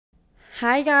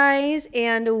Hi, guys,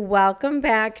 and welcome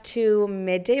back to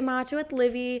Midday Matcha with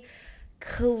Livy.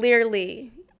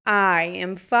 Clearly, I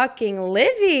am fucking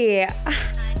Livy.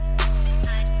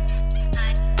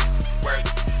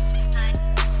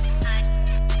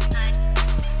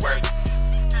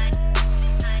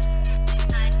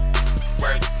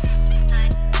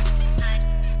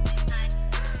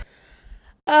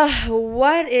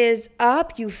 What is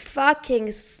up, you fucking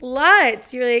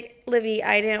sluts? You're like, Livy,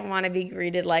 I didn't want to be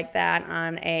greeted like that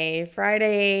on a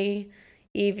Friday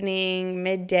evening,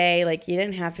 midday. Like, you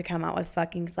didn't have to come out with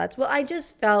fucking sluts. Well, I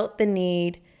just felt the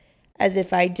need as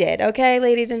if I did. Okay,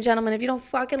 ladies and gentlemen, if you don't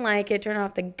fucking like it, turn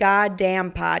off the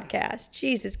goddamn podcast.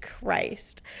 Jesus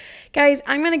Christ. Guys,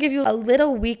 I'm going to give you a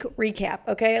little week recap,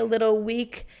 okay? A little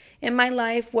week in my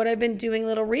life, what I've been doing,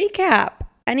 little recap.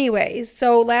 Anyways,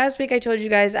 so last week I told you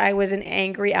guys I was an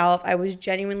angry elf. I was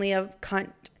genuinely a cunt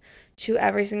to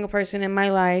every single person in my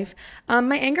life.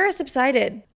 My anger has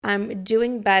subsided. I'm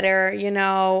doing better.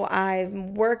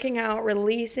 I'm working out,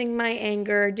 releasing my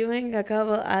anger, doing a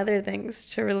couple other things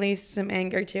to release some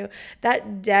anger too.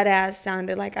 That dead ass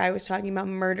sounded like I was talking about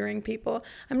murdering people.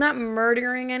 I'm not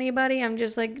murdering anybody. I'm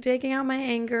just like taking out my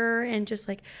anger and just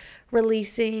like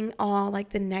releasing all like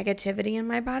the negativity in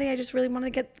my body. I just really want to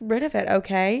get rid of it,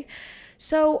 okay?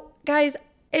 So, guys,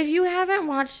 if you haven't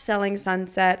watched Selling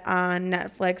Sunset on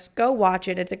Netflix, go watch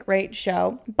it. It's a great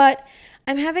show. But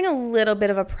I'm having a little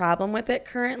bit of a problem with it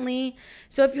currently.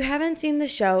 So if you haven't seen the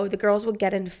show, the girls will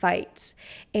get in fights.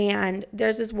 And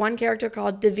there's this one character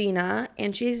called Davina,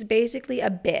 and she's basically a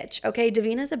bitch. Okay,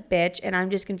 Davina's a bitch, and I'm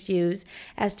just confused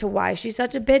as to why she's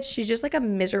such a bitch. She's just like a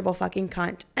miserable fucking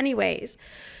cunt. Anyways,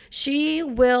 she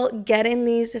will get in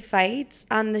these fights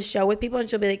on the show with people, and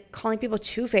she'll be like calling people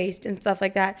two-faced and stuff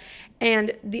like that.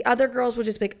 And the other girls will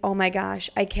just be like, oh my gosh,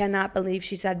 I cannot believe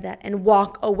she said that, and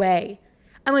walk away.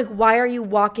 I'm like, why are you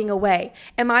walking away?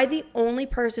 Am I the only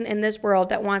person in this world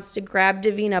that wants to grab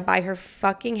Davina by her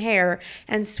fucking hair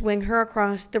and swing her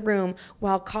across the room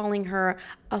while calling her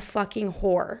a fucking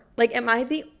whore? Like, am I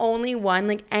the only one?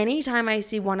 Like, anytime I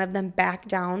see one of them back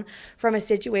down from a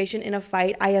situation in a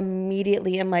fight, I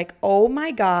immediately am like, oh my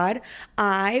God,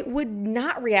 I would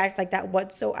not react like that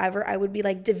whatsoever. I would be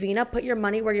like, Davina, put your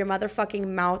money where your motherfucking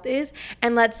mouth is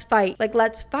and let's fight. Like,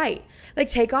 let's fight. Like,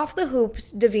 take off the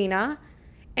hoops, Davina,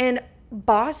 and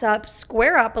boss up,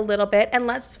 square up a little bit, and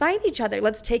let's fight each other.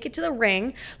 Let's take it to the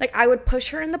ring. Like, I would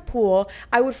push her in the pool.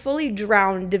 I would fully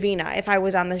drown Davina if I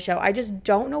was on the show. I just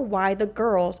don't know why the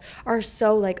girls are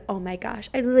so like, oh my gosh,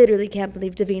 I literally can't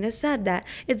believe Davina said that.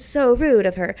 It's so rude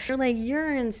of her. You're like,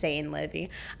 you're insane, Livy.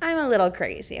 I'm a little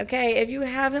crazy, okay? If you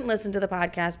haven't listened to the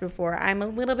podcast before, I'm a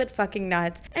little bit fucking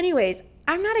nuts. Anyways,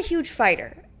 I'm not a huge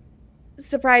fighter.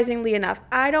 Surprisingly enough,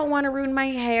 I don't want to ruin my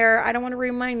hair. I don't want to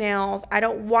ruin my nails. I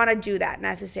don't want to do that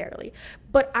necessarily.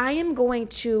 But I am going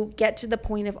to get to the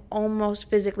point of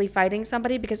almost physically fighting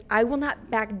somebody because I will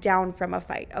not back down from a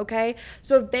fight, okay?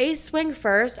 So if they swing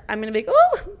first, I'm going to be like,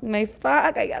 oh, my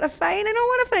fuck, I got to fight. I don't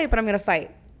want to fight, but I'm going to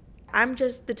fight. I'm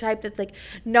just the type that's like,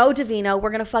 no, Davina, we're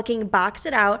going to fucking box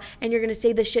it out and you're going to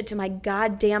say this shit to my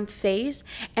goddamn face.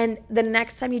 And the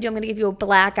next time you do, I'm going to give you a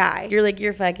black eye. You're like,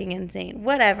 you're fucking insane.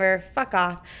 Whatever. Fuck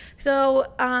off. So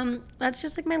that's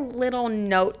just like my little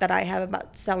note that I have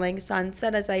about Selling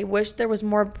Sunset, as I wish there was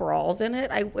more brawls in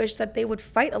it. I wish that they would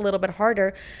fight a little bit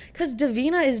harder because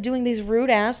Davina is doing these rude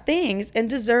ass things and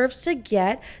deserves to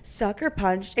get sucker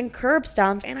punched and curb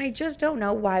stomped. And I just don't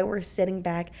know why we're sitting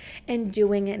back and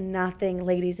doing it nothing,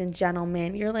 ladies and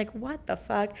gentlemen. You're like, what the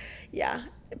fuck? Yeah.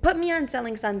 Put me on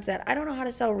Selling Sunset. I don't know how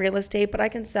to sell real estate, but I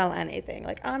can sell anything.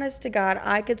 Like, honest to God,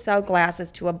 I could sell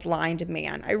glasses to a blind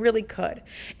man. I really could.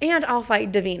 And I'll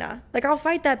fight Davina. Like, I'll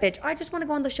fight that bitch. I just want to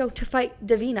go on the show to fight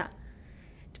Davina.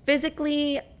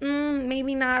 Physically,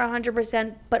 maybe not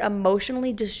 100%, but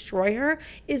emotionally destroy her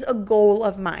is a goal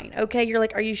of mine. Okay, you're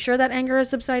like, are you sure that anger has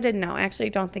subsided? No, actually, I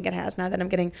don't think it has now that I'm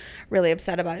getting really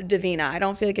upset about Davina. I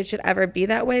don't feel like it should ever be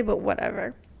that way, but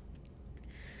whatever.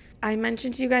 I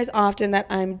mentioned to you guys often that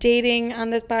I'm dating on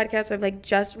this podcast. I've like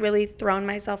just really thrown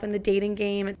myself in the dating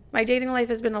game. My dating life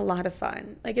has been a lot of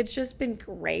fun. Like, it's just been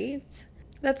great.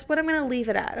 That's what I'm going to leave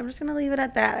it at. I'm just going to leave it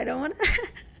at that. I don't want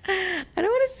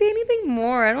to say anything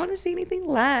more. I don't want to say anything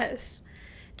less.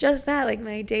 Just that, like,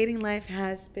 my dating life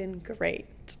has been great.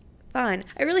 Fun.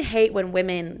 I really hate when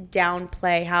women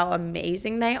downplay how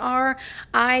amazing they are.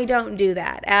 I don't do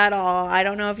that at all. I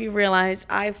don't know if you realized,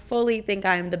 I fully think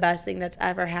I'm the best thing that's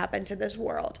ever happened to this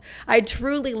world. I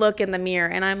truly look in the mirror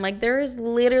and I'm like, there is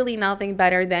literally nothing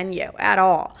better than you at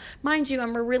all. Mind you,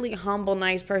 I'm a really humble,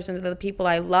 nice person to the people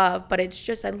I love, but it's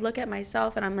just, I look at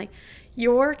myself and I'm like,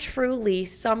 You're truly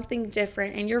something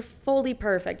different and you're fully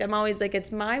perfect. I'm always like,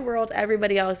 it's my world.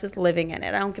 Everybody else is living in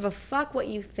it. I don't give a fuck what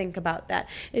you think about that.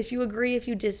 If you agree, if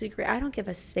you disagree, I don't give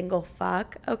a single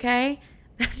fuck, okay?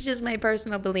 That's just my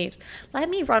personal beliefs. Let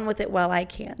me run with it while I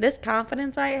can. This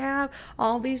confidence I have,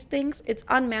 all these things, it's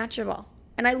unmatchable.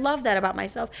 And I love that about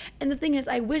myself. And the thing is,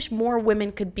 I wish more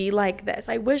women could be like this.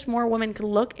 I wish more women could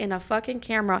look in a fucking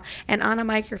camera and on a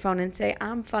microphone and say,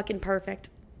 I'm fucking perfect.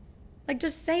 Like,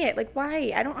 just say it. Like,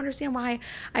 why? I don't understand why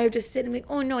I have to sit and be,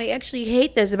 oh, no, I actually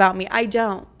hate this about me. I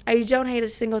don't. I don't hate a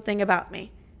single thing about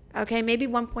me. Okay, maybe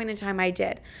one point in time I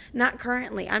did. Not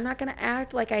currently. I'm not going to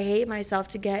act like I hate myself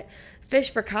to get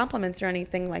fish for compliments or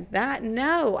anything like that.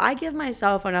 No, I give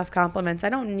myself enough compliments. I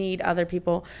don't need other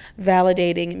people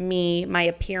validating me, my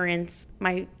appearance,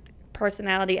 my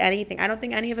personality, anything. I don't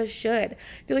think any of us should.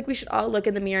 I feel like we should all look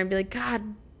in the mirror and be like,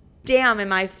 God damn,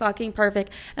 am I fucking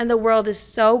perfect? And the world is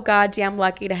so goddamn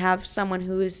lucky to have someone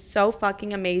who is so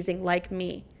fucking amazing like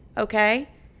me. Okay?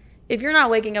 If you're not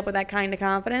waking up with that kind of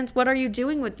confidence, what are you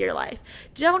doing with your life?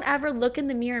 Don't ever look in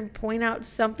the mirror and point out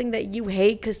something that you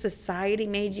hate because society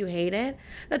made you hate it.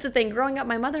 That's the thing. Growing up,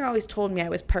 my mother always told me I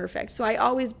was perfect. So I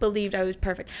always believed I was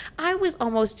perfect. I was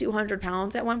almost 200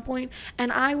 pounds at one point, and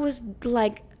I was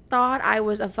like, thought I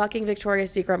was a fucking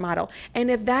Victoria's Secret model. And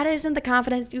if that isn't the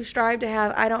confidence you strive to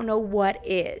have, I don't know what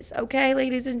is. Okay,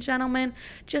 ladies and gentlemen,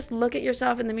 just look at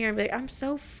yourself in the mirror and be like, I'm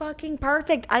so fucking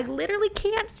perfect. I literally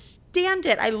can't stand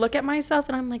it. I look at myself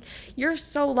and I'm like, you're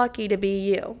so lucky to be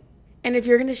you. And if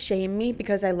you're going to shame me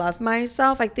because I love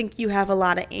myself, I think you have a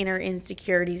lot of inner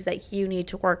insecurities that you need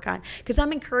to work on. Because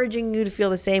I'm encouraging you to feel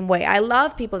the same way. I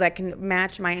love people that can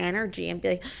match my energy and be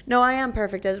like, no, I am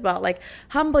perfect as well. Like,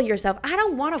 humble yourself. I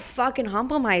don't want to fucking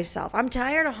humble myself. I'm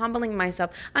tired of humbling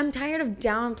myself. I'm tired of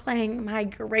downplaying my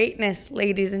greatness,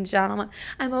 ladies and gentlemen.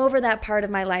 I'm over that part of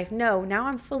my life. No, now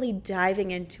I'm fully diving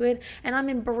into it and I'm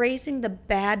embracing the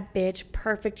bad bitch,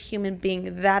 perfect human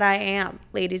being that I am,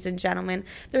 ladies and gentlemen.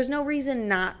 There's no reason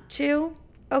not to,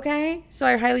 okay? So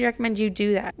I highly recommend you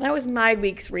do that. That was my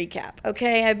week's recap,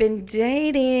 okay? I've been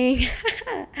dating,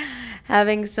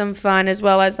 having some fun, as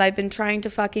well as I've been trying to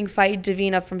fucking fight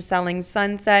Davina from Selling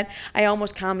Sunset. I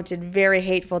almost commented very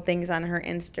hateful things on her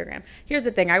Instagram. Here's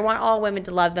the thing. I want all women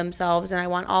to love themselves, and I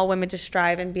want all women to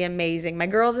strive and be amazing. My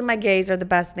girls and my gays are the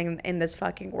best thing in this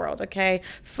fucking world, okay?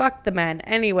 Fuck the men.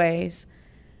 Anyways,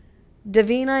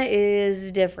 Davina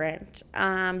is different.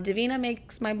 Davina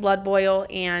makes my blood boil,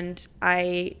 and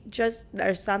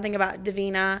there's something about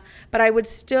Davina, but I would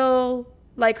still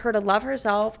like her to love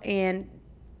herself and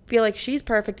feel like she's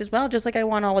perfect as well, just like I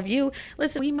want all of you.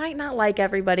 Listen, we might not like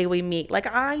everybody we meet. Like,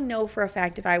 I know for a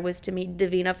fact if I was to meet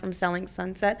Davina from Selling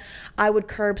Sunset, I would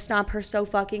curb stomp her so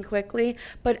fucking quickly,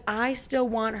 but I still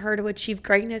want her to achieve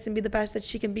greatness and be the best that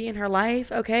she can be in her life,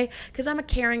 okay? Because I'm a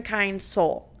caring, kind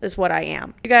soul is what I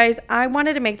am. You guys, I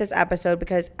wanted to make this episode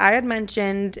because I had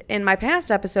mentioned in my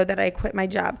past episode that I quit my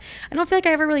job. I don't feel like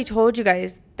I ever really told you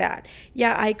guys that.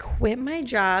 Yeah, I quit my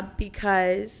job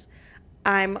because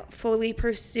I'm fully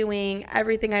pursuing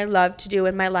everything I love to do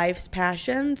in my life's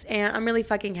passions, and I'm really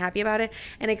fucking happy about it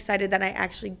and excited that I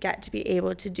actually get to be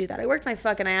able to do that. I worked my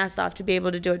fucking ass off to be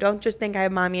able to do it. Don't just think I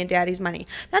have mommy and daddy's money.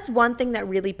 That's one thing that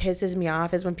really pisses me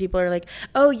off is when people are like,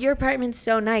 oh, your apartment's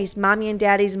so nice, mommy and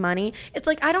daddy's money. It's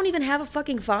like, I don't even have a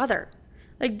fucking father.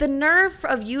 Like, the nerve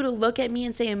of you to look at me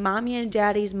and say mommy and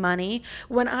daddy's money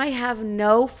when I have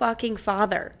no fucking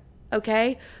father.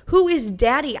 Okay? Who is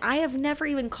daddy? I have never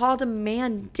even called a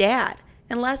man dad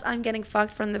unless I'm getting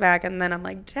fucked from the back and then I'm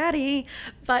like, daddy.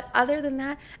 But other than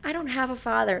that, I don't have a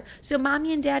father. So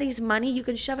mommy and daddy's money, you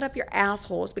can shove it up your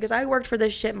assholes because I worked for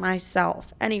this shit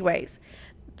myself. Anyways,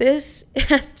 this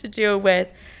has to do with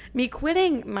me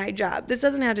quitting my job. This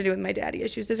doesn't have to do with my daddy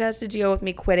issues. This has to deal with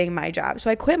me quitting my job. So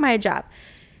I quit my job.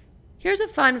 Here's a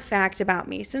fun fact about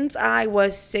me. Since I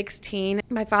was 16,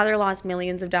 my father lost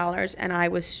millions of dollars and I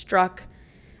was struck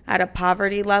at a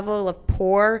poverty level of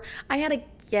poor. I had to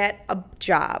get a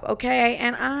job, okay?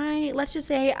 And let's just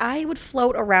say I would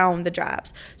float around the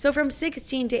jobs. So from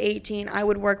 16 to 18, I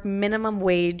would work minimum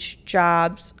wage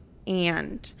jobs,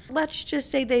 and let's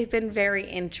just say they've been very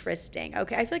interesting,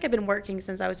 okay? I feel like I've been working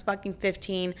since I was fucking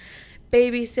 15,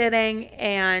 babysitting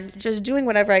and just doing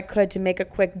whatever I could to make a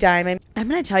quick dime. I'm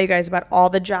going to tell you guys about all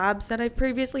the jobs that I've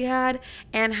previously had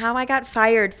and how I got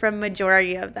fired from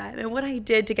majority of them and what I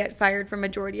did to get fired from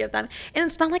majority of them. And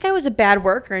it's not like I was a bad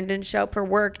worker and didn't show up for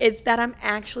work. It's that I'm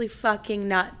actually fucking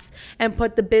nuts and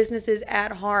put the businesses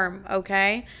at harm,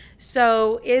 okay?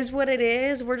 So is what it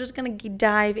is. We're just going to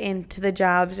dive into the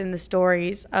jobs and the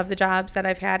stories of the jobs that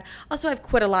I've had. Also, I've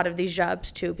quit a lot of these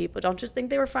jobs too, people. Don't just think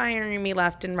they were firing me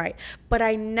left and right. but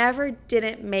I never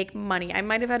didn't make money. I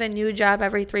might have had a new job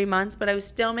every 3 months, but I was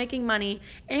still making money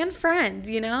and friends,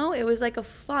 you know? It was like a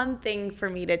fun thing for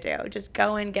me to do. Just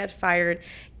go and get fired,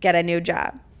 get a new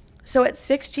job. So at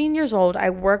 16 years old,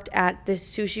 I worked at this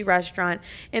sushi restaurant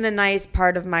in a nice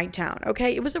part of my town.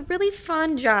 Okay, it was a really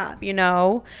fun job, you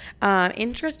know,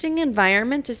 interesting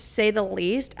environment to say the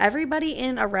least. Everybody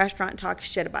in a restaurant talks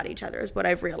shit about each other is what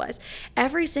I've realized.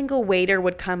 Every single waiter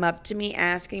would come up to me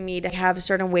asking me to have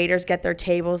certain waiters get their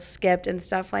tables skipped and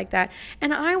stuff like that.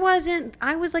 And I was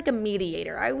like a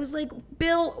mediator. I was like,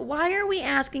 Bill, why are we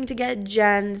asking to get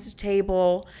Jen's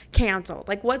table canceled?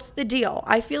 Like, what's the deal?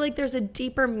 I feel like there's a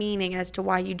deeper meaning as to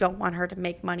why you don't want her to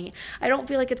make money. I don't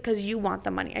feel like it's because you want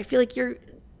the money. I feel like you're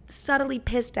subtly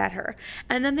pissed at her.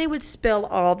 And then they would spill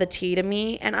all the tea to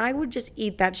me, and I would just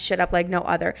eat that shit up like no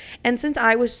other. And since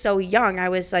I was so young, I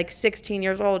was like 16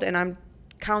 years old, and I'm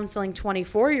counseling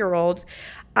 24-year-olds,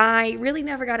 I really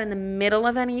never got in the middle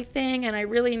of anything, and I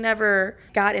really never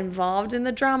got involved in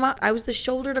the drama. I was the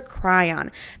shoulder to cry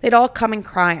on. They'd all come and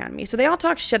cry on me. So they all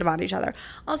talk shit about each other.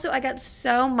 Also, I got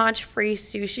so much free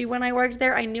sushi when I worked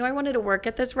there. I knew I wanted to work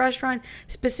at this restaurant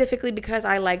specifically because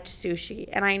I liked sushi,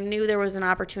 and I knew there was an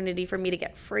opportunity for me to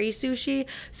get free sushi.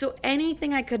 So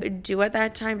anything I could do at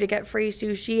that time to get free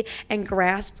sushi and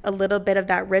grasp a little bit of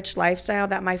that rich lifestyle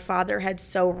that my father had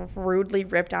so rudely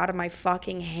ripped out of my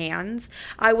fucking hands,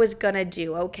 I was gonna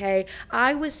do, okay?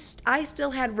 I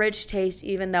still had rich taste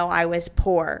even though I was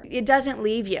poor. It doesn't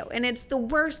leave you. And it's the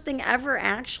worst thing ever,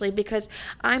 actually, because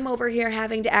I'm over here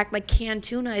having to act like canned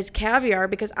tuna is caviar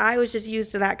because I was just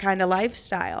used to that kind of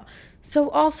lifestyle. So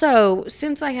also,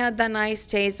 since I had that nice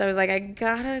taste, I was like, I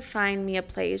gotta find me a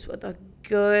place with a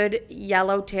good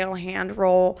yellowtail hand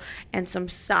roll and some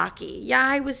sake. Yeah,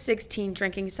 I was 16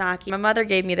 drinking sake. My mother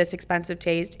gave me this expensive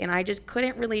taste, and I just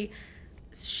couldn't really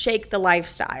shake the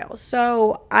lifestyle.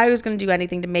 So I was going to do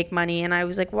anything to make money, and I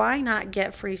was like, why not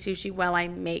get free sushi while I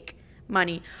make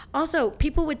money? Also,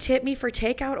 people would tip me for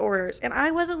takeout orders, and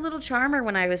I was a little charmer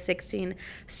when I was 16.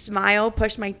 Smile,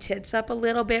 push my tits up a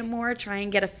little bit more, try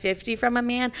and get a 50 from a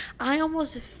man. I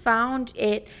almost found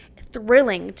it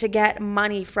thrilling to get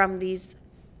money from these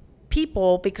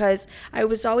people because I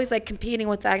was always like competing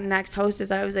with that next hostess.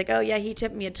 I was like, oh yeah, he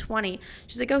tipped me a 20.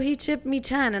 She's like, oh, he tipped me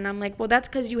 10. And I'm like, well, that's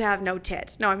because you have no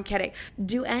tits. No, I'm kidding.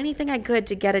 Do anything I could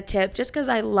to get a tip just because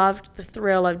I loved the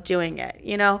thrill of doing it,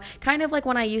 you know? Kind of like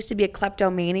when I used to be a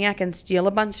kleptomaniac and steal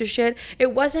a bunch of shit.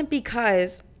 It wasn't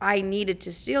because I needed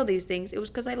to steal these things. It was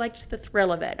because I liked the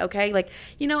thrill of it, okay? Like,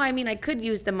 you know, I mean, I could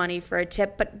use the money for a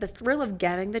tip, but the thrill of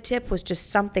getting the tip was just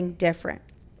something different.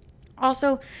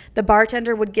 Also, the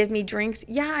bartender would give me drinks.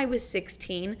 Yeah, I was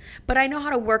 16, but I know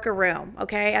how to work a room,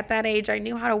 okay? At that age, I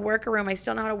knew how to work a room. I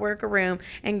still know how to work a room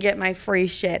and get my free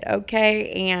shit,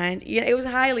 okay? And you know, it was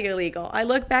highly illegal. I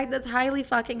look back, that's highly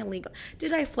fucking illegal.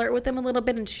 Did I flirt with him a little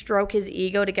bit and stroke his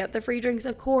ego to get the free drinks?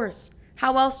 Of course.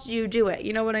 How else do you do it?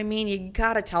 You know what I mean? You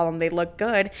gotta tell them they look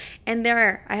good. And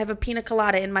there, I have a pina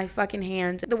colada in my fucking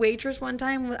hands. The waitress one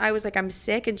time, I was like, I'm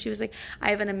sick. And she was like,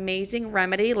 I have an amazing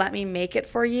remedy. Let me make it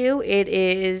for you. It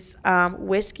is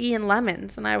whiskey and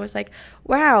lemons. And I was like,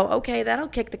 wow, okay, that'll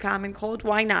kick the common cold.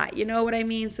 Why not? You know what I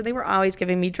mean? So they were always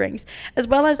giving me drinks. As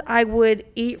well as I would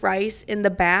eat rice in the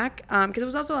back because it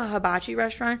was also a hibachi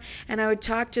restaurant. And I would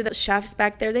talk to the chefs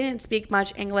back there. They didn't speak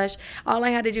much English. All I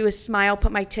had to do was smile,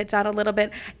 put my tits out a little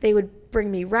bit. They would bring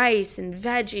me rice and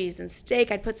veggies and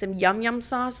steak. I'd put some yum yum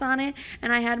sauce on it,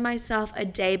 and I had myself a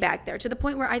day back there, to the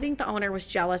point where I think the owner was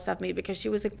jealous of me because she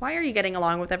was like, why are you getting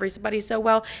along with everybody so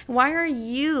well? And why are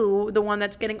you the one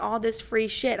that's getting all this free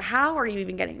shit? How are you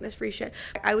even getting this free shit?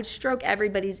 I would stroke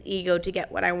everybody's ego to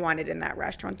get what I wanted in that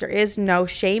restaurant. There is no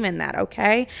shame in that,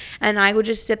 okay? And I would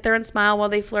just sit there and smile while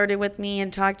they flirted with me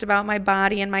and talked about my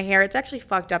body and my hair. It's actually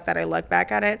fucked up that I look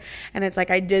back at it, and it's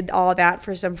like I did all that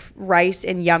for some rice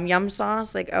and yum yum sauce.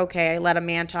 Like, okay, I let a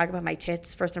man talk about my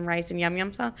tits for some rice and yum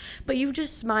yum sauce, but you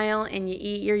just smile and you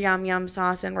eat your yum yum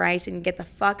sauce and rice and get the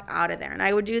fuck out of there. And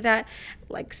I would do that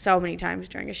like so many times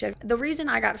during a shift. The reason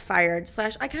I got fired /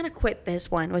 I kind of quit this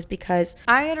one was because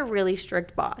I had a really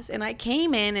strict boss, and I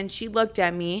came in and she looked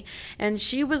at me and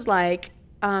she was like,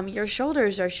 your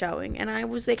shoulders are showing. And I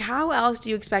was like, how else do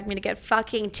you expect me to get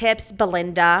fucking tips,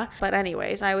 Belinda? But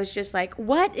anyways, I was just like,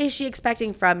 what is she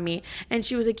expecting from me? And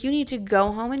she was like, you need to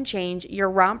go home and change. Your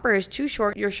romper is too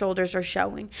short. Your shoulders are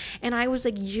showing. And I was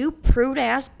like, you prude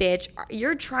ass bitch.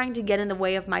 You're trying to get in the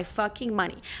way of my fucking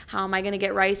money. How am I going to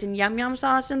get rice and yum yum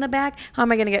sauce in the back? How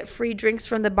am I going to get free drinks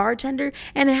from the bartender?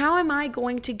 And how am I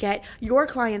going to get your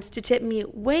clients to tip me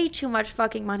way too much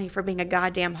fucking money for being a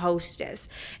goddamn hostess?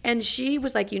 And she was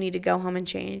was like, you need to go home and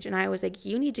change. And I was like,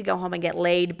 you need to go home and get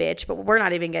laid, bitch. But we're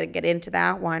not even going to get into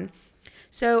that one.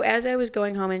 So as I was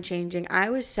going home and changing, I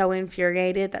was so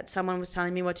infuriated that someone was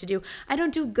telling me what to do. I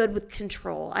don't do good with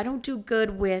control. I don't do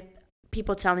good with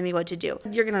people telling me what to do.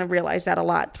 You're going to realize that a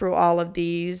lot through all of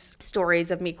these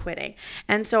stories of me quitting.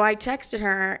 And so I texted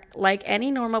her like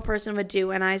any normal person would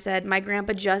do. And I said, my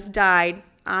grandpa just died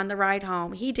on the ride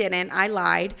home. He didn't. I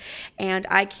lied. And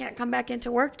I can't come back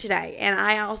into work today. And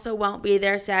I also won't be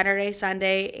there Saturday,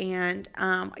 Sunday. And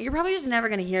you're probably just never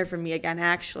going to hear from me again,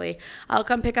 actually. I'll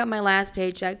come pick up my last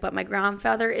paycheck. But my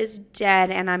grandfather is dead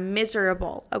and I'm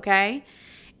miserable, okay?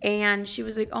 And she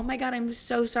was like, oh my God, I'm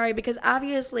so sorry. Because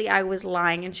obviously I was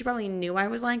lying. And she probably knew I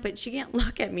was lying. But she can't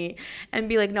look at me and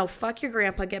be like, no, fuck your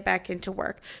grandpa. Get back into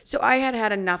work. So I had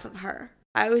had enough of her.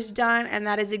 I was done. And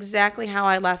that is exactly how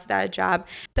I left that job.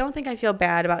 Don't think I feel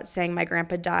bad about saying my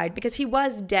grandpa died. Because he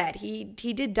was dead. He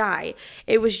did die.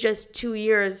 It was just 2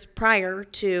 years prior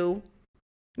to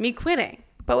me quitting.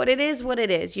 But what it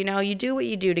is, you know, you do what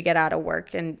you do to get out of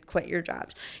work and quit your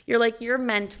jobs. You're like, you're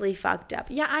mentally fucked up.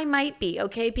 Yeah, I might be,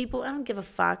 okay, people? I don't give a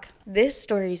fuck. This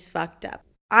story's fucked up.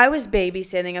 I was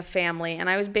babysitting a family, and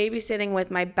I was babysitting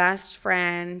with my best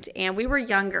friend, and we were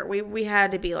younger. We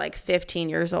had to be like 15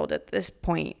 years old at this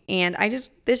point. And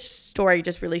this story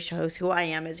just really shows who I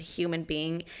am as a human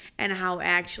being and how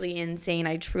actually insane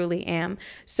I truly am.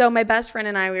 So my best friend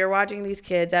and I, we were watching these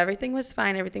kids. Everything was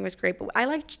fine. Everything was great. But I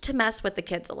liked to mess with the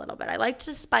kids a little bit. I liked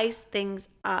to spice things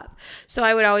up. So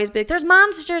I would always be like, there's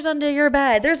monsters under your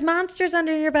bed. There's monsters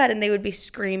under your bed. And they would be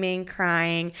screaming,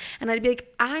 crying. And I'd be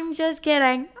like, I'm just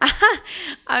kidding.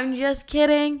 I'm just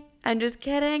kidding. I'm just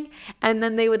kidding. And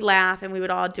then they would laugh and we would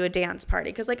all do a dance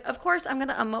party. Because, like, of course, I'm going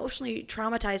to emotionally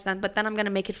traumatize them, but then I'm going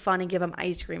to make it fun and give them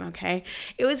ice cream, okay?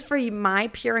 It was for my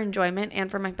pure enjoyment and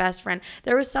for my best friend.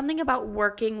 There was something about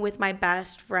working with my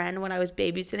best friend when I was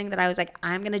babysitting that I was like,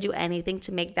 I'm going to do anything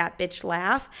to make that bitch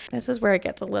laugh. This is where it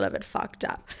gets a little bit fucked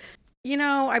up. You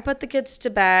know, I put the kids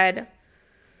to bed.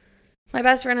 My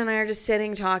best friend and I are just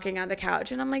sitting talking on the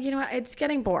couch. And I'm like, you know what? It's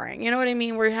getting boring. You know what I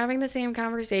mean? We're having the same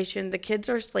conversation. The kids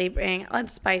are sleeping.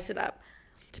 Let's spice it up.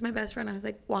 To my best friend, I was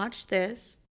like, watch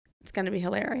this. It's going to be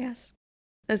hilarious.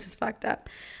 This is fucked up.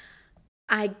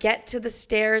 I get to the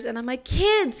stairs and I'm like,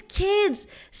 kids,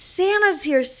 Santa's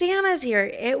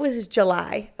here. It was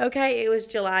July. Okay? It was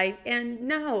July. And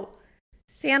no,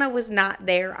 Santa was not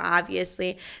there,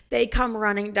 obviously. They come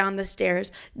running down the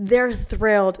stairs. They're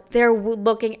thrilled. They're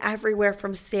looking everywhere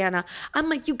from Santa. I'm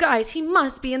like, you guys, he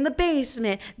must be in the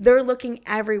basement. They're looking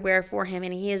everywhere for him,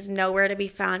 and he is nowhere to be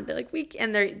found. They're like,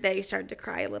 they started to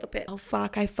cry a little bit. Oh,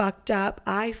 fuck, I fucked up.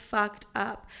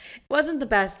 It wasn't the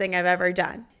best thing I've ever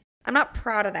done. I'm not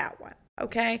proud of that one.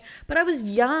 Okay. But I was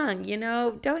young, you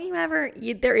know,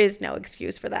 there is no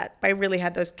excuse for that. I really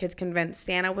had those kids convinced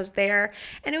Santa was there.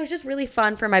 And it was just really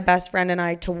fun for my best friend and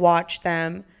I to watch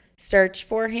them search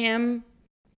for him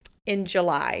in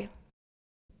July.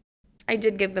 I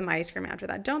did give them ice cream after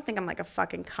that. Don't think I'm like a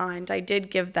fucking cunt. I did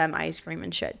give them ice cream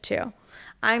and shit too.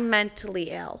 I'm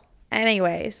mentally ill.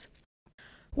 Anyways,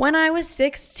 when I was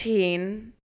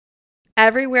 16,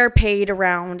 everywhere paid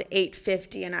around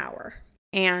 $8.50 an hour.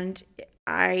 And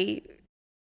I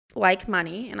like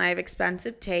money and I have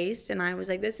expensive taste. And I was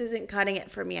like, this isn't cutting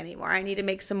it for me anymore. I need to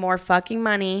make some more fucking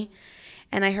money.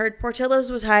 And I heard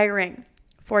Portillo's was hiring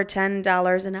for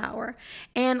 $10 an hour.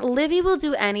 And Livy will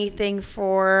do anything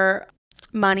for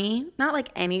money. Not like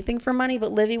anything for money,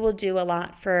 but Livy will do a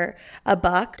lot for a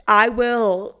buck. I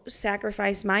will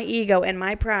sacrifice my ego and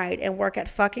my pride and work at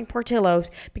fucking Portillo's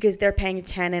because they're paying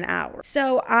 $10 an hour.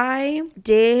 So I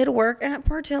did work at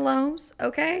Portillo's,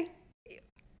 okay?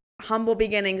 Humble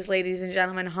beginnings, ladies and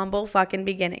gentlemen. Humble fucking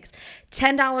beginnings.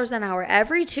 $10 an hour.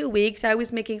 Every 2 weeks, I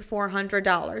was making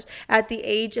 $400 at the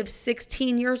age of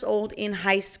 16 years old in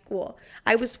high school.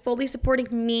 I was fully supporting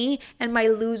me and my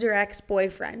loser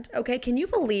ex-boyfriend. Okay, can you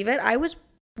believe it? I was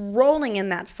rolling in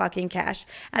that fucking cash.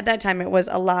 At that time, it was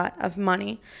a lot of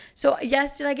money. So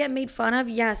yes, did I get made fun of?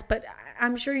 Yes, but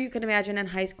I'm sure you can imagine in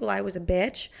high school, I was a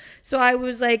bitch. So I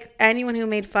was like, anyone who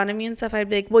made fun of me and stuff, I'd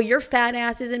be like, well, your fat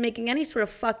ass isn't making any sort of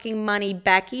fucking money,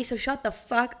 Becky, so shut the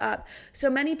fuck up. So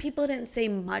many people didn't say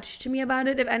much to me about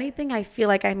it. If anything, I feel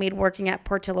like I made working at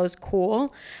Portillo's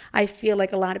cool. I feel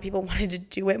like a lot of people wanted to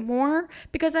do it more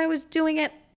because I was doing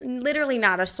it literally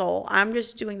not a soul. I'm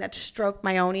just doing that to stroke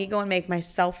my own ego and make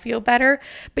myself feel better.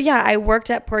 But yeah, I worked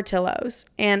at Portillo's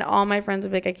and all my friends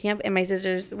would be like, and my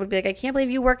sisters would be like, I can't believe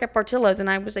you work at Portillo's.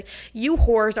 And I was like, you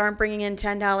whores aren't bringing in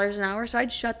 $10 an hour. So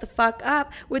I'd shut the fuck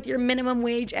up with your minimum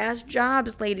wage ass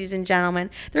jobs, ladies and gentlemen.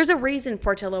 There's a reason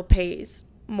Portillo pays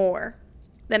more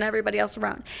than everybody else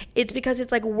around. It's because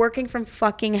it's like working from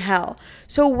fucking hell.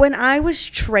 So when I was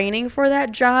training for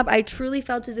that job, I truly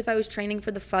felt as if I was training for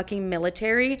the fucking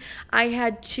military. I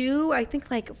had 2, I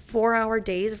think like 4-hour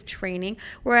days of training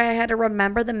where I had to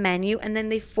remember the menu, and then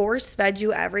they force fed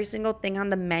you every single thing on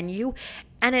the menu.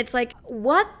 And it's like,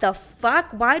 what the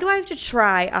fuck? Why do I have to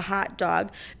try a hot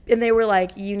dog? And they were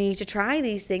like, you need to try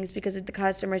these things because if the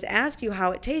customers ask you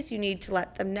how it tastes, you need to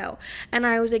let them know. And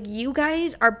I was like, you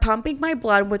guys are pumping my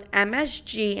blood with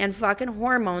MSG and fucking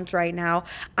hormones right now.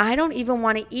 I don't even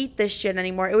want to eat this shit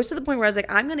anymore. It was to the point where I was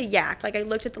like, I'm going to yak. Like, I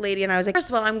looked at the lady and I was like,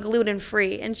 first of all, I'm gluten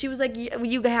free. And she was like,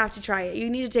 you have to try it. You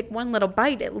need to take one little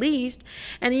bite at least.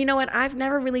 And you know what? I've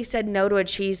never really said no to a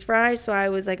cheese fry. So I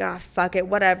was like, oh, fuck it,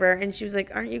 whatever. And she was like,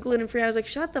 aren't you gluten free? I was like,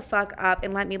 shut the fuck up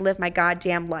and let me live my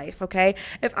goddamn life, okay?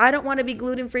 If I don't want to be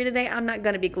gluten free today, I'm not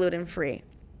going to be gluten free.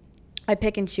 I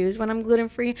pick and choose when I'm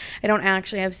gluten-free. I don't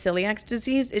actually have celiac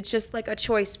disease. It's just like a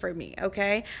choice for me,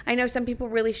 okay? I know some people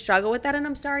really struggle with that, and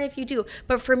I'm sorry if you do.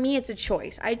 But for me, it's a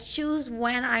choice. I choose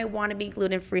when I want to be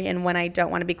gluten-free and when I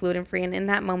don't want to be gluten-free. And in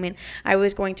that moment, I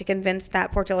was going to convince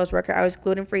that Portillo's worker I was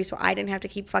gluten-free so I didn't have to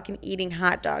keep fucking eating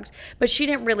hot dogs. But she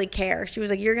didn't really care. She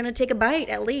was like, you're going to take a bite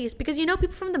at least. Because you know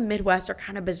people from the Midwest are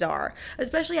kind of bizarre,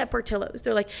 especially at Portillo's.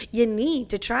 They're like, you need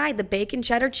to try the bacon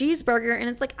cheddar cheeseburger. And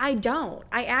it's like, I don't.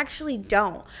 I actually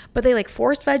don't. But they like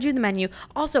force fed you the menu.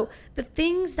 Also, the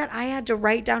things that I had to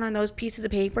write down on those pieces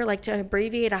of paper, like to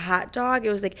abbreviate a hot dog, it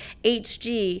was like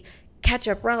HG,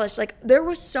 ketchup, relish. Like there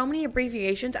was so many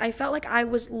abbreviations. I felt like I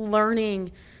was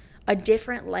learning a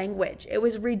different language. It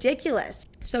was ridiculous.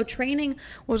 So training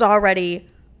was already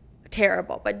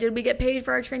terrible. But did we get paid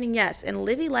for our training? Yes. And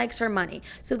Livy likes her money.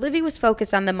 So Livy was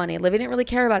focused on the money. Livy didn't really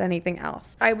care about anything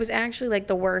else. I was actually like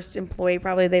the worst employee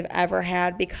probably they've ever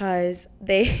had because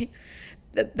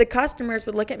the customers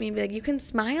would look at me and be like, you can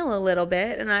smile a little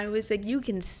bit. And I was like, you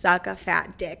can suck a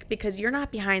fat dick because you're not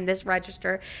behind this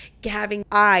register having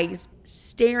eyes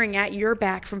staring at your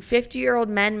back from 50-year-old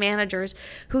men managers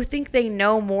who think they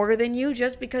know more than you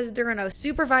just because they're in a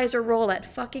supervisor role at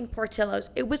fucking Portillo's.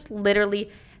 It was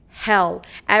literally hell.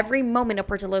 Every moment of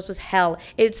Portillo's was hell.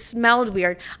 It smelled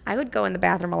weird. I would go in the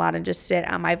bathroom a lot and just sit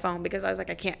on my phone because I was like,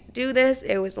 I can't do this.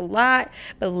 It was a lot,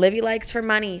 but Livy likes her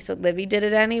money, so Livy did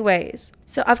it anyways.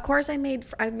 So of course I made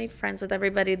friends with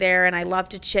everybody there, and I love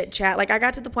to chit chat. Like I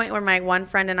got to the point where my one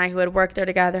friend and I who had worked there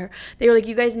together, they were like,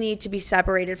 you guys need to be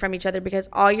separated from each other because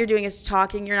all you're doing is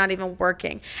talking. You're not even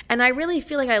working. And I really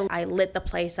feel like I lit the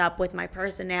place up with my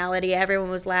personality. Everyone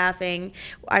was laughing.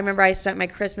 I remember I spent my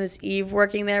Christmas Eve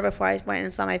working there before I went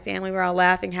and saw my family. We were all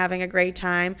laughing, having a great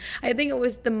time. I think it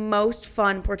was the most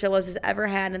fun Portillo's has ever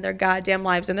had in their goddamn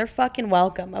lives, and they're fucking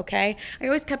welcome, okay? I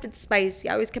always kept it spicy.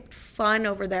 I always kept fun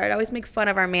over there. I'd always make fun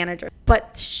of our manager.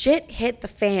 But shit hit the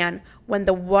fan when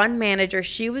the one manager,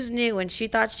 she was new and she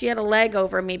thought she had a leg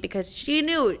over me because she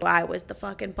knew I was the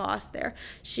fucking boss there.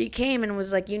 She came and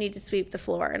was like, you need to sweep the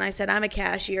floor. And I said, I'm a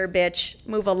cashier, bitch.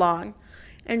 Move along.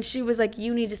 And she was like,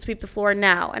 you need to sweep the floor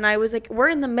now. And I was like, we're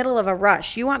in the middle of a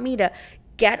rush. You want me to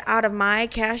get out of my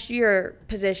cashier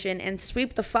position and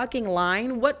sweep the fucking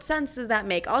line? What sense does that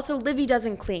make? Also, Livy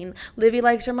doesn't clean. Livy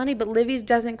likes her money, but Livy's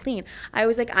doesn't clean. I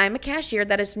was like, I'm a cashier.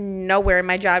 That is nowhere in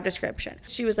my job description.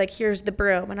 She was like, here's the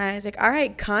broom. And I was like, all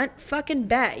right, cunt, fucking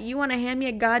bet. You want to hand me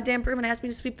a goddamn broom and ask me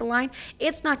to sweep the line?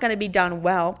 It's not going to be done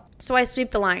well. So I sweep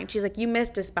the line. She's like, you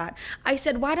missed a spot. I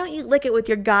said, why don't you lick it with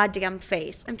your goddamn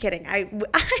face? I'm kidding.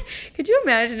 Could you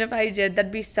imagine if I did?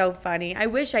 That'd be so funny. I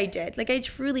wish I did. Like, I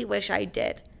truly wish I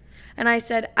did. And I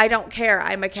said, I don't care.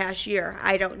 I'm a cashier.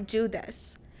 I don't do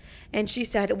this. And she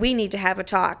said, we need to have a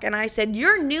talk. And I said,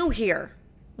 you're new here.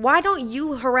 Why don't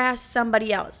you harass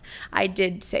somebody else? I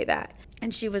did say that.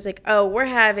 And she was like, oh, we're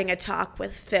having a talk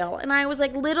with Phil. And I was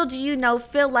like, little do you know,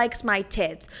 Phil likes my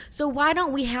tits. So why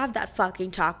don't we have that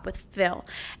fucking talk with Phil?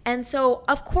 And so,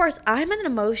 of course, I'm an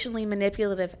emotionally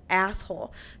manipulative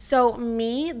asshole. So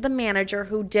me, the manager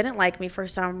who didn't like me for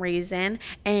some reason,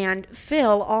 and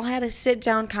Phil all had a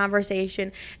sit-down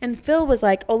conversation. And Phil was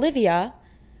like, Olivia,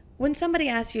 when somebody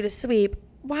asks you to sweep,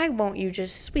 why won't you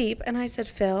just sweep? And I said,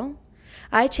 Phil,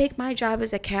 I take my job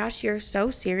as a cashier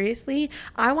so seriously.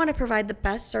 I want to provide the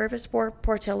best service for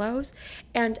Portillo's,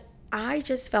 and I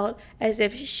just felt as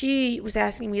if she was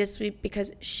asking me to sweep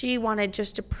because she wanted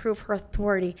just to prove her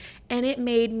authority, and it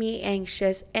made me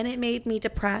anxious, and it made me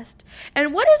depressed.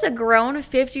 And what is a grown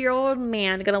 50-year-old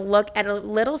man going to look at a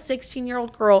little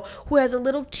 16-year-old girl who has a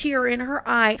little tear in her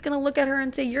eye? He's going to look at her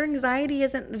and say, your anxiety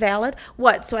isn't valid?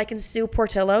 What, so I can sue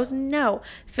Portillo's? No.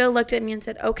 Phil looked at me and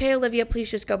said, okay, Olivia,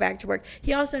 please just go back to work.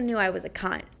 He also knew I was a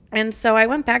cunt. And so I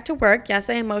went back to work. Yes,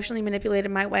 I emotionally manipulated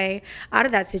my way out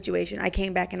of that situation. I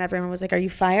came back and everyone was like, "Are you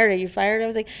fired? Are you fired?" I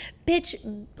was like, "Bitch,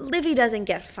 Livy doesn't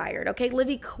get fired, okay?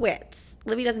 Livy quits.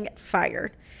 Livy doesn't get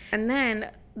fired." And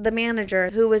then the manager,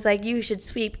 who was like, "You should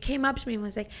sweep," came up to me and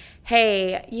was like,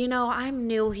 "Hey, I'm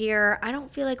new here. I don't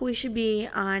feel like we should be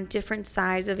on different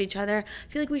sides of each other.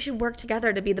 I feel like we should work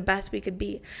together to be the best we could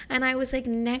be." And I was like,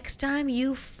 "Next time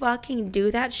you fucking do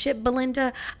that shit,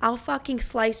 Belinda, I'll fucking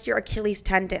slice your Achilles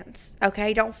tendons,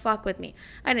 okay? Don't fuck with me."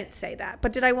 I didn't say that.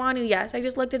 But did I want to? Yes. I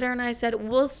just looked at her and I said,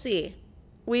 "We'll see.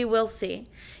 We will see."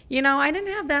 I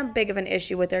didn't have that big of an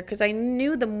issue with her because I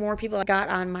knew the more people I got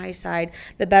on my side,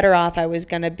 the better off I was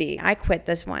going to be. I quit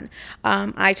this one.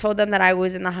 I told them that I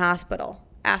was in the hospital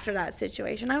after that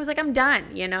situation. I was like, "I'm done,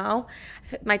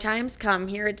 My time's come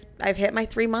here. I've hit my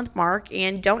 3-month mark,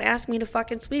 and don't ask me to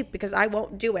fucking sweep because I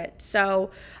won't do it. So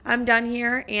I'm done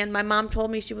here." And my mom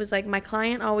told me, she was like, "My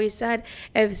client always said,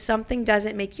 if something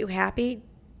doesn't make you happy,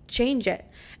 change it."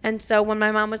 And so when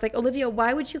my mom was like, "Olivia,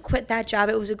 why would you quit that job?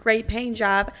 It was a great paying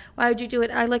job. Why would you do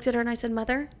it?" I looked at her and I said,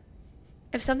 "Mother,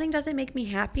 if something doesn't make me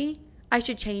happy, I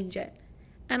should change it."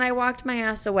 And I walked my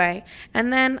ass away.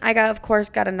 And then I of course,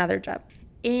 got another job.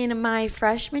 In my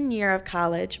freshman year of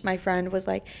college, my friend was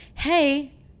like,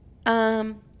 "Hey,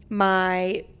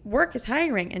 my work is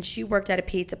hiring." And she worked at a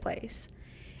pizza place.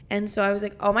 And so I was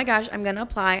like, "Oh my gosh, I'm going to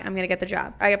apply. I'm going to get the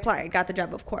job." I applied, got the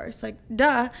job, of course. Like,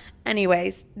 duh.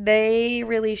 Anyways, they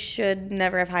really should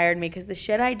never have hired me because the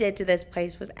shit I did to this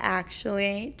place was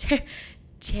actually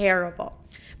terrible.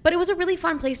 But it was a really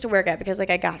fun place to work at because,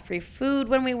 I got free food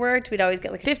when we worked. We'd always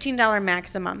get, $15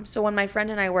 maximum. So when my friend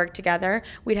and I worked together,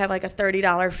 we'd have, a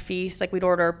 $30 feast. We'd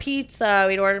order a pizza.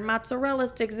 We'd order mozzarella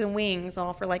sticks and wings,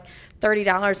 all for,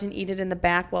 $30 and eat it in the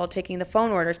back while taking the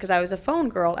phone orders because I was a phone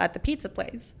girl at the pizza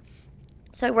place.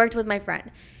 So I worked with my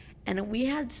friend. And we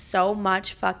had so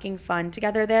much fucking fun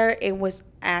together there. It was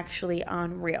actually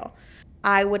unreal.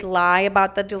 I would lie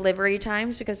about the delivery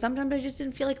times because sometimes I just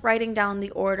didn't feel like writing down the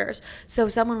orders. So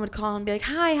someone would call and be like,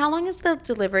 "Hi, how long is the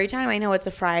delivery time? I know it's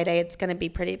a Friday. It's going to be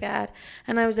pretty bad."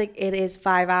 And I was like, "It is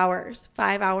 5 hours,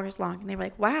 5 hours long." And they were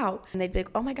like, "Wow." And they'd be like,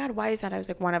 "Oh my God, why is that?" I was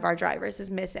like, "One of our drivers is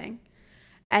missing."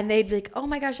 And they'd be like, "Oh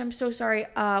my gosh, I'm so sorry.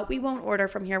 We won't order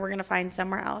from here. We're going to find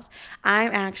somewhere else."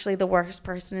 I'm actually the worst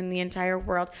person in the entire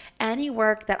world. Any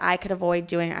work that I could avoid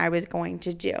doing, I was going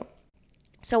to do.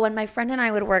 So when my friend and I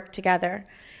would work together,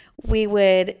 we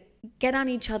would get on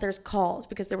each other's calls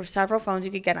because there were several phones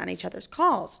you could get on each other's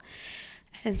calls.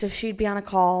 And so she'd be on a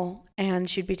call and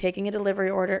she'd be taking a delivery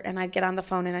order and I'd get on the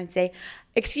phone and I'd say,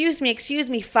 excuse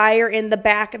me, fire in the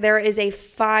back. There is a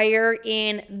fire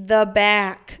in the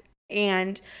back."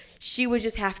 And she would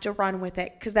just have to run with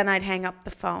it because then I'd hang up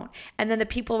the phone. And then the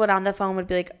people on the phone would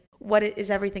be like, "What, is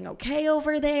everything okay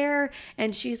over there?"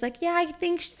 And she's like, "Yeah, I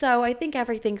think so. I think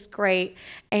everything's great."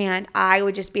 And I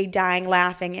would just be dying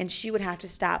laughing and she would have to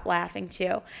stop laughing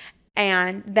too.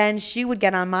 And then she would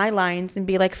get on my lines and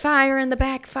be like, "Fire in the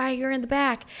back, fire in the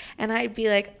back." And I'd be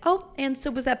like, "Oh, and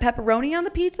so was that pepperoni on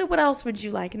the pizza? What else would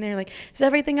you like?" And they're like, "Is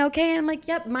everything okay?" And I'm like,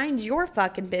 "Yep, mind your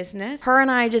fucking business." Her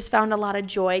and I just found a lot of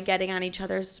joy getting on each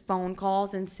other's phone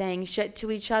calls and saying shit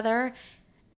to each other.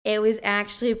 It was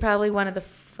actually probably one of the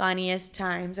funniest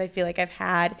times I feel like I've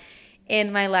had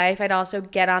in my life. I'd also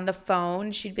get on the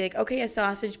phone. She'd be like, "Okay, a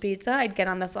sausage pizza." I'd get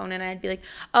on the phone and I'd be like,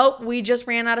 "Oh, we just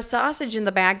ran out of sausage in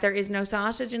the back. There is no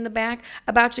sausage in the back.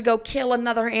 About to go kill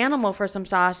another animal for some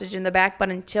sausage in the back.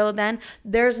 But until then,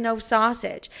 there's no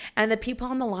sausage." And the people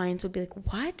on the lines would be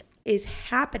like, "What is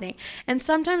happening?" And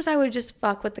sometimes I would just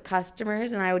fuck with the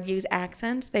customers and I would use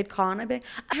accents. They'd call and I'd be like,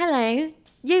 "Hello,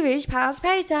 you reached Paul's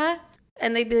Pizza."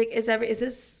 And they'd be like, is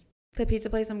this the pizza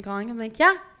place I'm calling?" I'm like,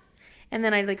 "Yeah." And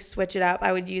then I'd switch it up.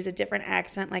 I would use a different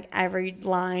accent every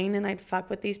line and I'd fuck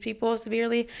with these people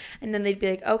severely. And then they'd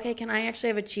be like, "Okay, can I actually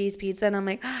have a cheese pizza?" And I'm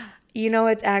like,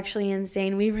 "It's actually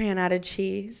insane. We ran out of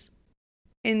cheese."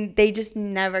 And they just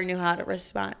never knew how to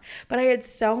respond. But I had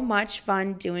so much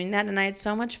fun doing that. And I had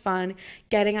so much fun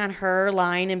getting on her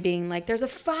line and being like, "There's a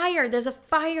fire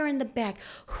in the back.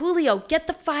 Julio, get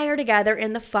the fire together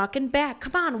in the fucking back.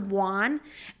 Come on, Juan."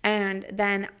 And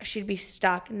then she'd be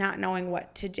stuck not knowing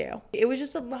what to do. It was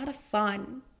just a lot of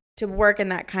fun to work in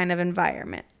that kind of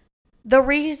environment. The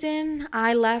reason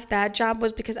I left that job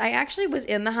was because I actually was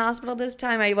in the hospital this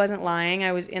time. I wasn't lying.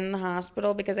 I was in the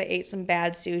hospital because I ate some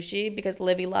bad sushi because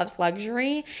Livy loves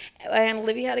luxury. And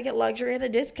Livy had to get luxury at a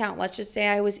discount. Let's just say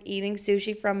I was eating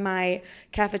sushi from my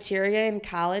cafeteria in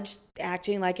college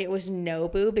acting like it was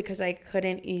Nobu because I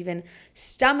couldn't even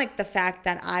stomach the fact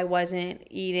that I wasn't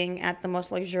eating at the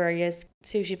most luxurious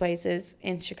sushi places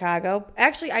in Chicago.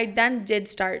 Actually, I then did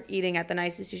start eating at the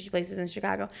nicest sushi places in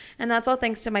Chicago, and that's all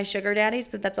thanks to my sugar daddies,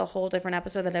 but that's a whole different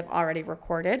episode that I've already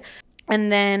recorded.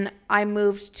 And then I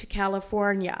moved to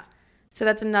California. So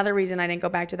that's another reason I didn't go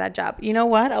back to that job. You know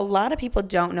what? A lot of people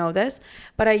don't know this,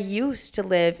 but I used to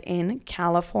live in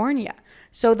California.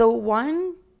 So the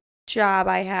one job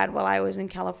I had while I was in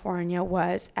California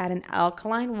was at an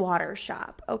alkaline water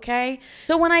shop, okay?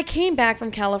 So when I came back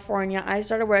from California, I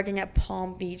started working at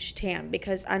Palm Beach Tan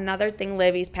because another thing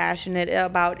Livy's passionate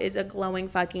about is a glowing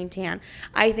fucking tan.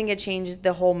 I think it changes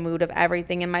the whole mood of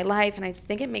everything in my life, and I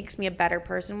think it makes me a better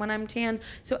person when I'm tan.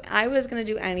 So I was going to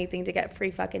do anything to get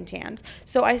free fucking tans.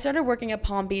 So I started working at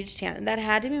Palm Beach Tan, and that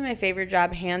had to be my favorite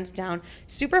job, hands down.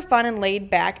 Super fun and laid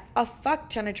back, a fuck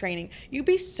ton of training. You'd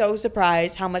be so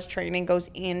surprised how much training goes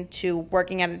into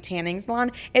working at a tanning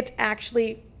salon. It's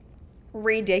actually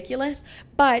ridiculous,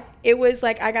 but it was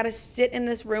like I gotta sit in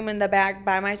this room in the back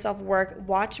by myself, work,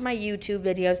 watch my YouTube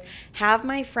videos, have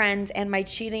my friends and my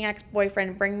cheating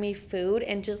ex-boyfriend bring me food,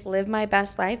 and just live my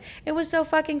best life. It was so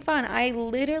fucking fun. I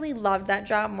literally loved that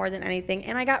job more than anything,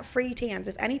 and I got free tans.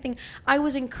 If anything, I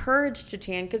was encouraged to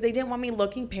tan because they didn't want me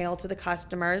looking pale to the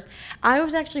customers. I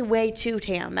was actually way too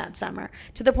tan that summer,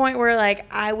 to the point where like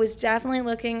I was definitely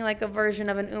looking like a version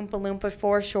of an Oompa Loompa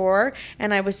for sure,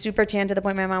 and I was super tan to the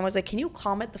point my mom was like, can you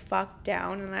calm it the fuck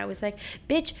down? And I was like,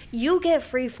 bitch, you get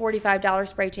free $45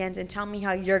 spray tans and tell me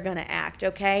how you're gonna act,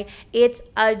 okay? It's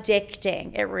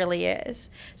addicting. It really is.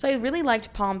 So I really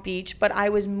liked Palm Beach, but I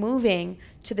was moving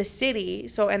to the city,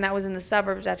 and that was in the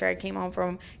suburbs after I came home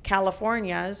from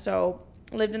California. So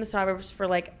lived in the suburbs for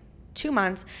like 2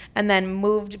 months and then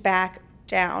moved back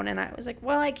down, and I was like,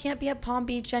 well, I can't be at Palm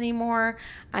Beach anymore.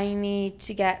 I need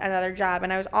to get another job,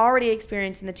 and I was already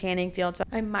experienced in the tanning field, so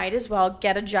I might as well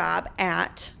get a job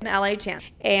at an LA Tan.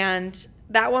 And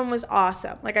that one was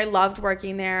awesome. Like, I loved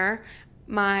working there.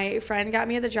 My friend got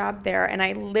me the job there, and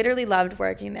I literally loved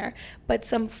working there, but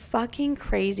some fucking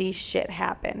crazy shit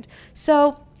happened.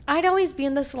 So I'd always be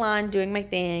in the salon doing my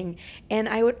thing, and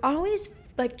I would always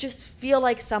like just feel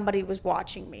like somebody was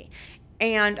watching me.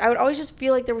 And I would always just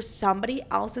feel like there was somebody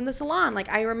else in the salon. Like,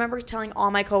 I remember telling all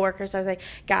my coworkers, I was like,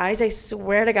 guys, I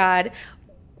swear to God,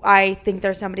 I think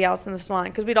there's somebody else in the salon.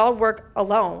 Because we'd all work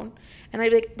alone. And I'd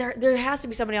be like, there has to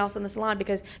be somebody else in the salon,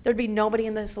 because there'd be nobody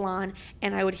in the salon,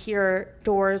 and I would hear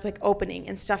doors like opening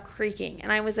and stuff creaking.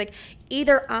 And I was like,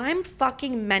 either I'm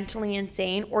fucking mentally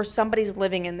insane or somebody's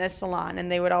living in this salon. And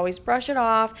they would always brush it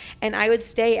off, and I would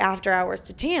stay after hours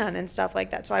to tan and stuff like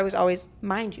that. So I was always,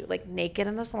 mind you, like naked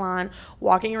in the salon,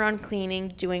 walking around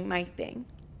cleaning, doing my thing.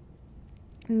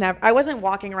 I wasn't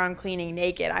walking around cleaning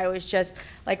naked. I was just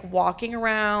like walking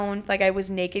around, like I was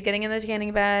naked getting in the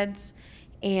tanning beds.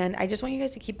 And I just want you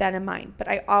guys to keep that in mind. But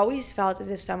I always felt as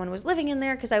if someone was living in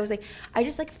there, because I was like, I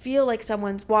just like feel like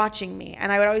someone's watching me.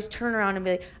 And I would always turn around and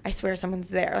be like, I swear someone's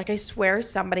there. Like, I swear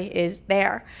somebody is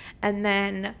there. And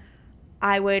then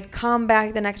I would come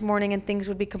back the next morning and things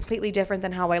would be completely different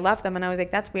than how I left them. And I was like,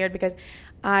 that's weird, because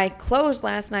I closed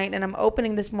last night and I'm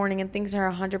opening this morning and things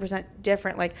are 100%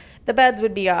 different. Like, the beds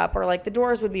would be up, or like the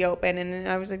doors would be open. And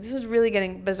I was like, this is really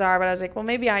getting bizarre. But I was like, well,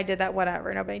 maybe I did that,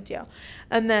 whatever, no big deal.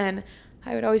 And then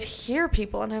I would always hear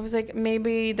people, and I was like,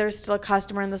 maybe there's still a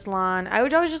customer in the salon. I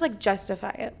would always just like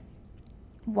justify it.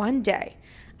 One day,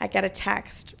 I get a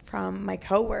text from my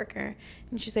coworker,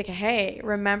 and she's like, hey,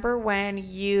 remember when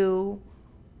you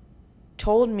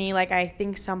told me, like, I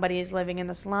think somebody is living in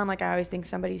the salon, like I always think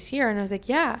somebody's here? And I was like,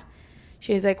 yeah.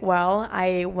 She's like, well,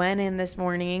 I went in this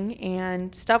morning,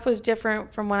 and stuff was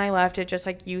different from when I left it, just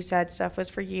like you said, stuff was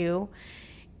for you.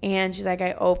 And she's like,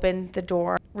 I opened the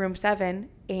door, room 7,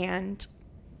 and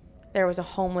there was a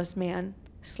homeless man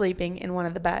sleeping in one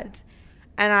of the beds.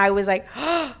 And I was like,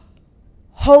 oh,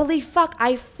 holy fuck,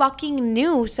 I fucking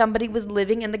knew somebody was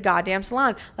living in the goddamn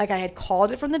salon. Like, I had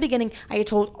called it from the beginning. I had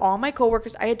told all my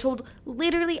coworkers. I had told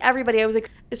literally everybody. I was like,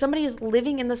 if somebody is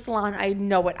living in the salon, I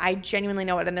know it. I genuinely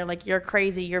know it. And they're like, you're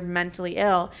crazy. You're mentally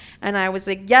ill. And I was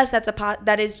like, yes,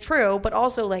 that is true. But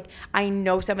also, like, I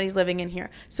know somebody's living in here.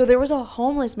 So there was a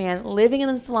homeless man living in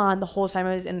the salon the whole time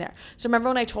I was in there. So remember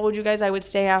when I told you guys I would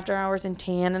stay after hours and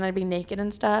tan and I'd be naked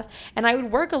and stuff? And I would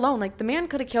work alone. Like, the man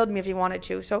could have killed me if he wanted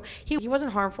to. So he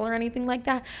wasn't harmful or anything like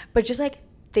that. But just like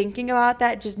thinking about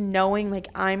that, just knowing like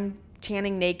I'm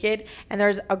tanning naked, and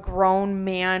there's a grown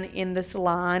man in the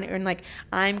salon, and like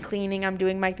I'm cleaning, I'm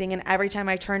doing my thing, and every time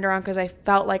I turned around because I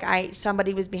felt like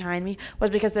somebody was behind me, was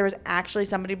because there was actually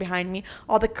somebody behind me.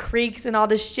 All the creaks and all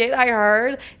the shit I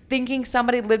heard thinking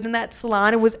somebody lived in that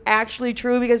salon, it was actually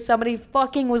true because somebody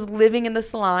fucking was living in the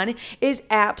salon, is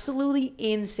absolutely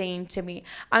insane to me.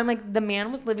 I'm like, the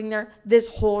man was living there this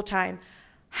whole time.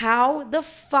 How the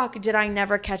fuck did I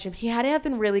never catch him? He had to have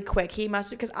been really quick. He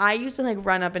must have, because I used to like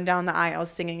run up and down the aisles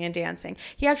singing and dancing.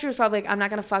 He actually was probably like, I'm not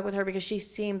gonna fuck with her because she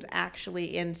seems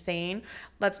actually insane.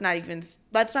 Let's not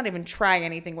even try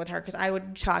anything with her, because I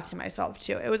would talk to myself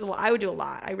too. I would do a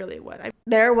lot. I really would.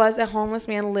 There was a homeless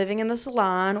man living in the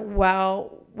salon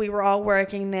while we were all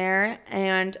working there,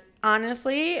 and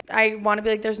honestly, I want to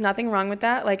be like, there's nothing wrong with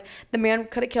that. Like, the man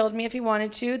could have killed me if he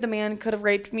wanted to. The man could have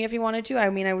raped me if he wanted to. I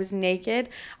mean, I was naked.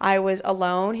 I was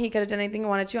alone. He could have done anything he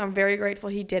wanted to. I'm very grateful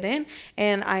he didn't.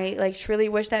 And I, like, truly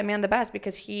wish that man the best,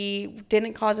 because he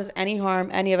didn't cause us any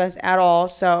harm, any of us at all.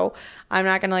 So I'm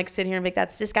not going to, like, sit here and be like,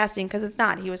 that's disgusting, because it's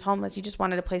not. He was homeless. He just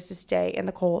wanted a place to stay in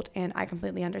the cold. And I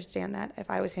completely understand that.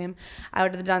 If I was him, I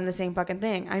would have done the same fucking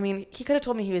thing. I mean, he could have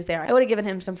told me he was there. I would have given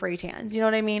him some free tans. You know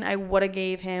what I mean? I would have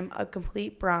gave him a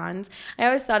complete bronze. I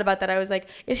always thought about that. I was like,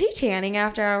 is he tanning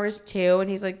after hours too? And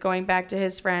he's like going back to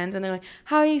his friends, and they're like,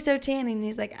 how are you so tanning? And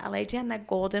he's like, LA tan, that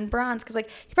golden bronze. Because like,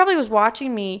 he probably was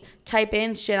watching me type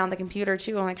in shit on the computer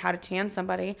too, on like how to tan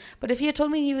somebody. But if he had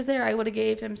told me he was there, I would have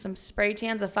gave him some spray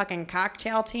tans, a fucking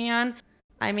cocktail tan.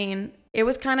 I mean, it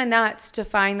was kind of nuts to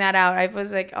find that out. I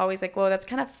was like, always like, whoa, that's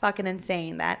kind of fucking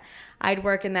insane that I'd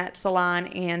work in that salon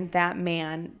and that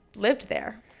man lived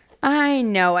there. I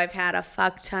know I've had a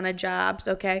fuck ton of jobs,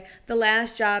 okay? The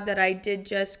last job that I did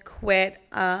just quit,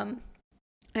 I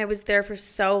was there for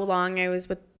so long. I was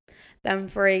with them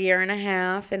for a year and a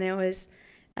half, and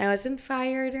I wasn't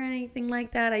fired or anything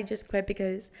like that. I just quit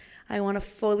because I want to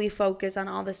fully focus on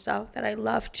all the stuff that I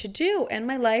love to do and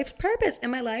my life's purpose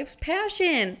and my life's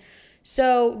passion.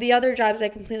 So the other jobs I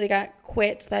completely got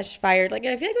quit/fired. Like,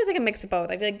 I feel like it was like a mix of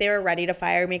both. I feel like they were ready to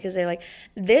fire me because they're like,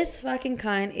 this fucking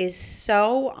cunt is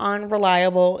so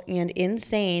unreliable and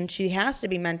insane. She has to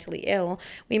be mentally ill.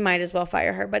 We might as well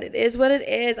fire her. But it is what it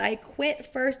is. I quit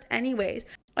first anyways.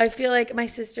 I feel like my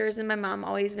sisters and my mom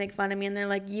always make fun of me, and they're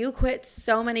like, you quit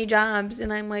so many jobs.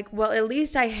 And I'm like, well, at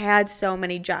least I had so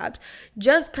many jobs.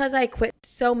 Just because I quit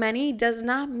so many does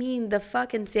not mean the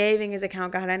fucking savings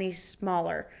account got any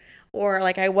smaller. Or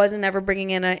like I wasn't ever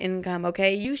bringing in an income,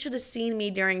 okay? You should have seen me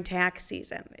during tax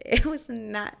season. It was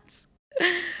nuts.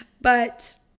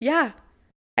 But yeah,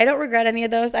 I don't regret any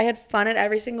of those. I had fun at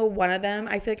every single one of them.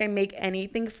 I feel like I make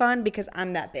anything fun because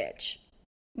I'm that bitch.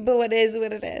 But what is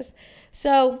what it is.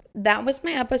 So that was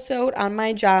my episode on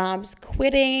my jobs,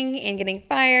 quitting and getting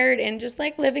fired and just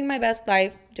like living my best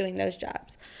life doing those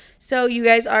jobs. So you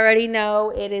guys already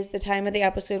know it is the time of the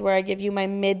episode where I give you my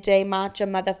midday matcha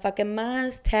motherfucking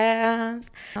must-haves.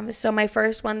 So my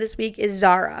first one this week is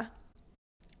Zara.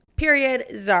 Period.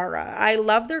 Zara. I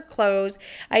love their clothes.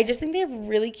 I just think they have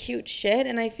really cute shit,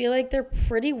 and I feel like they're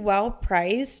pretty well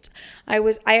priced. I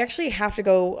actually have to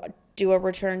go do a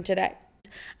return today.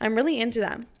 I'm really into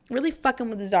them. Really fucking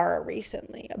with Zara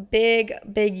recently. A big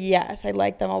yes. I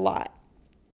like them a lot.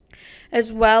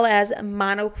 As well as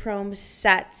monochrome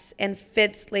sets and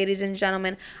fits, ladies and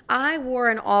gentlemen. I wore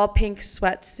an all pink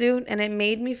sweatsuit, and it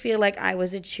made me feel like I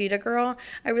was a cheetah girl.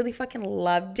 I really fucking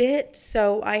loved it.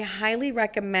 So I highly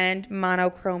recommend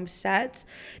monochrome sets.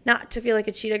 Not to feel like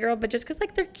a cheetah girl, but just because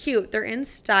like they're cute. They're in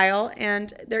style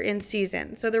and they're in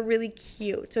season. So they're really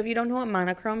cute. So if you don't know what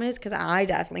monochrome is, because I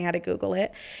definitely had to Google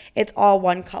it, it's all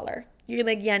one color. You're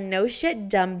like, yeah, no shit,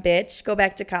 dumb bitch. Go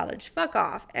back to college. Fuck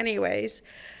off. Anyways.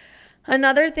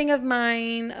 Another thing of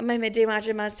mine, my midday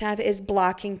matcha must-have is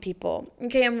blocking people.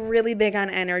 Okay, I'm really big on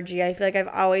energy. I feel like I've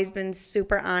always been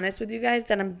super honest with you guys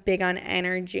that I'm big on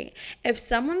energy. If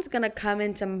someone's going to come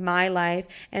into my life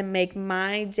and make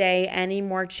my day any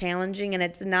more challenging and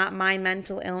it's not my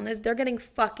mental illness, they're getting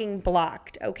fucking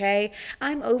blocked, okay?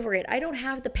 I'm over it. I don't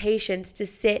have the patience to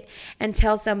sit and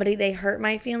tell somebody they hurt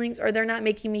my feelings or they're not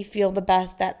making me feel the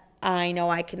best that I know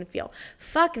I can feel.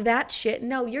 Fuck that shit.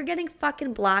 No, you're getting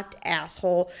fucking blocked,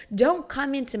 asshole. Don't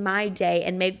come into my day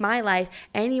and make my life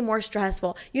any more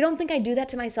stressful. You don't think I do that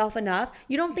to myself enough?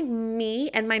 You don't think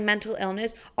me and my mental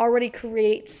illness already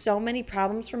create so many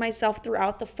problems for myself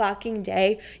throughout the fucking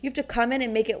day? You have to come in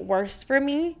and make it worse for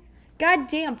me? God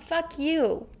damn, fuck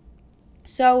you.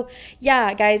 So,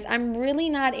 yeah, guys, I'm really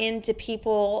not into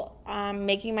people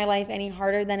making my life any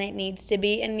harder than it needs to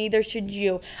be, and neither should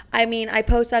you. I mean, I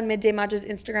post on Midday Matcha's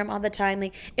Instagram all the time.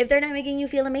 Like, if they're not making you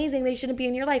feel amazing, they shouldn't be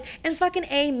in your life. And fucking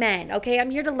amen, okay? I'm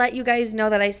here to let you guys know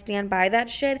that I stand by that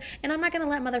shit, and I'm not gonna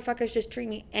let motherfuckers just treat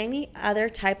me any other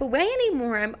type of way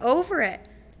anymore. I'm over it.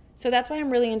 So that's why I'm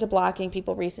really into blocking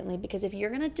people recently, because if you're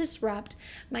gonna disrupt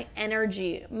my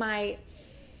energy, my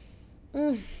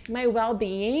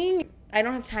well-being, I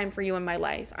don't have time for you in my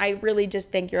life. I really just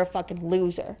think you're a fucking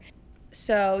loser.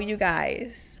 So, you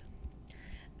guys,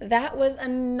 that was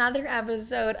another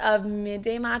episode of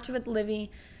Midday Matcha with Livy.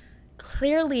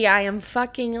 Clearly, I am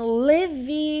fucking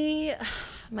Livy.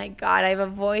 My God, I have a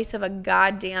voice of a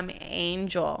goddamn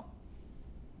angel.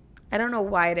 I don't know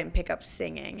why I didn't pick up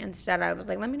singing. Instead, I was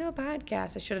like, let me do a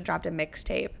podcast. I should have dropped a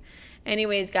mixtape.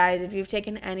 Anyways, guys, if you've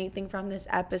taken anything from this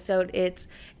episode, it's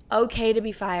okay to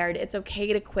be fired. It's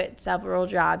okay to quit several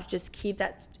jobs. Just keep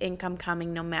that income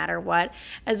coming no matter what.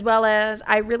 As well as,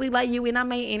 I really let you in on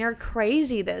my inner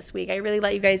crazy this week. I really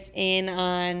let you guys in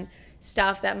on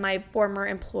stuff that my former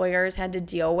employers had to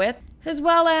deal with. As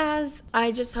well as,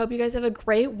 I just hope you guys have a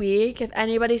great week. If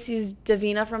anybody sees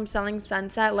Davina from Selling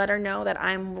Sunset, let her know that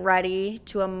I'm ready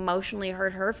to emotionally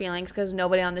hurt her feelings, because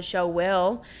nobody on the show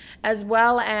will. As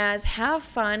well as, have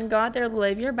fun, go out there,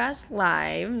 live your best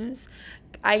lives.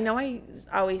 I know I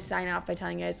always sign off by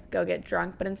telling you guys go get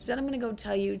drunk, but instead I'm going to go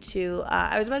tell you to,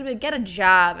 I was about to be like, get a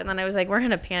job, and then I was like, we're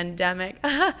in a pandemic.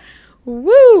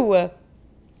 Woo!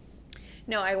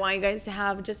 No, I want you guys to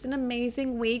have just an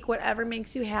amazing week. Whatever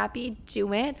makes you happy,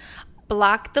 do it.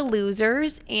 Block the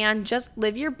losers and just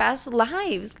live your best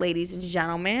lives, ladies and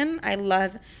gentlemen. I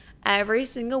love every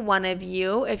single one of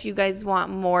you. If you guys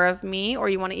want more of me, or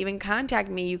you want to even contact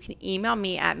me, you can email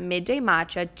me at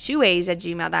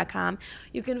middaymatcha2a's@gmail.com.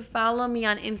 You can follow me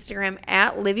on Instagram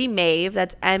at Livy Maeve.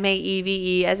 That's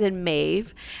Maeve as in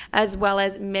Maeve. As well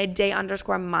as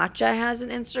midday_matcha has an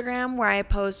Instagram where I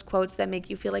post quotes that make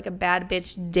you feel like a bad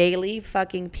bitch daily,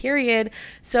 fucking period.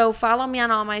 So follow me on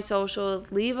all my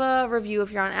socials. Leave a review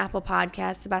if you're on Apple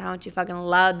Podcasts about how much you fucking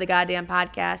love the goddamn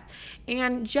podcast.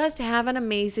 And just have an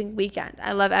amazing weekend.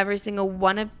 I love every single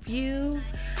one of you.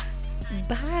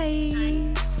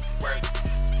 Bye.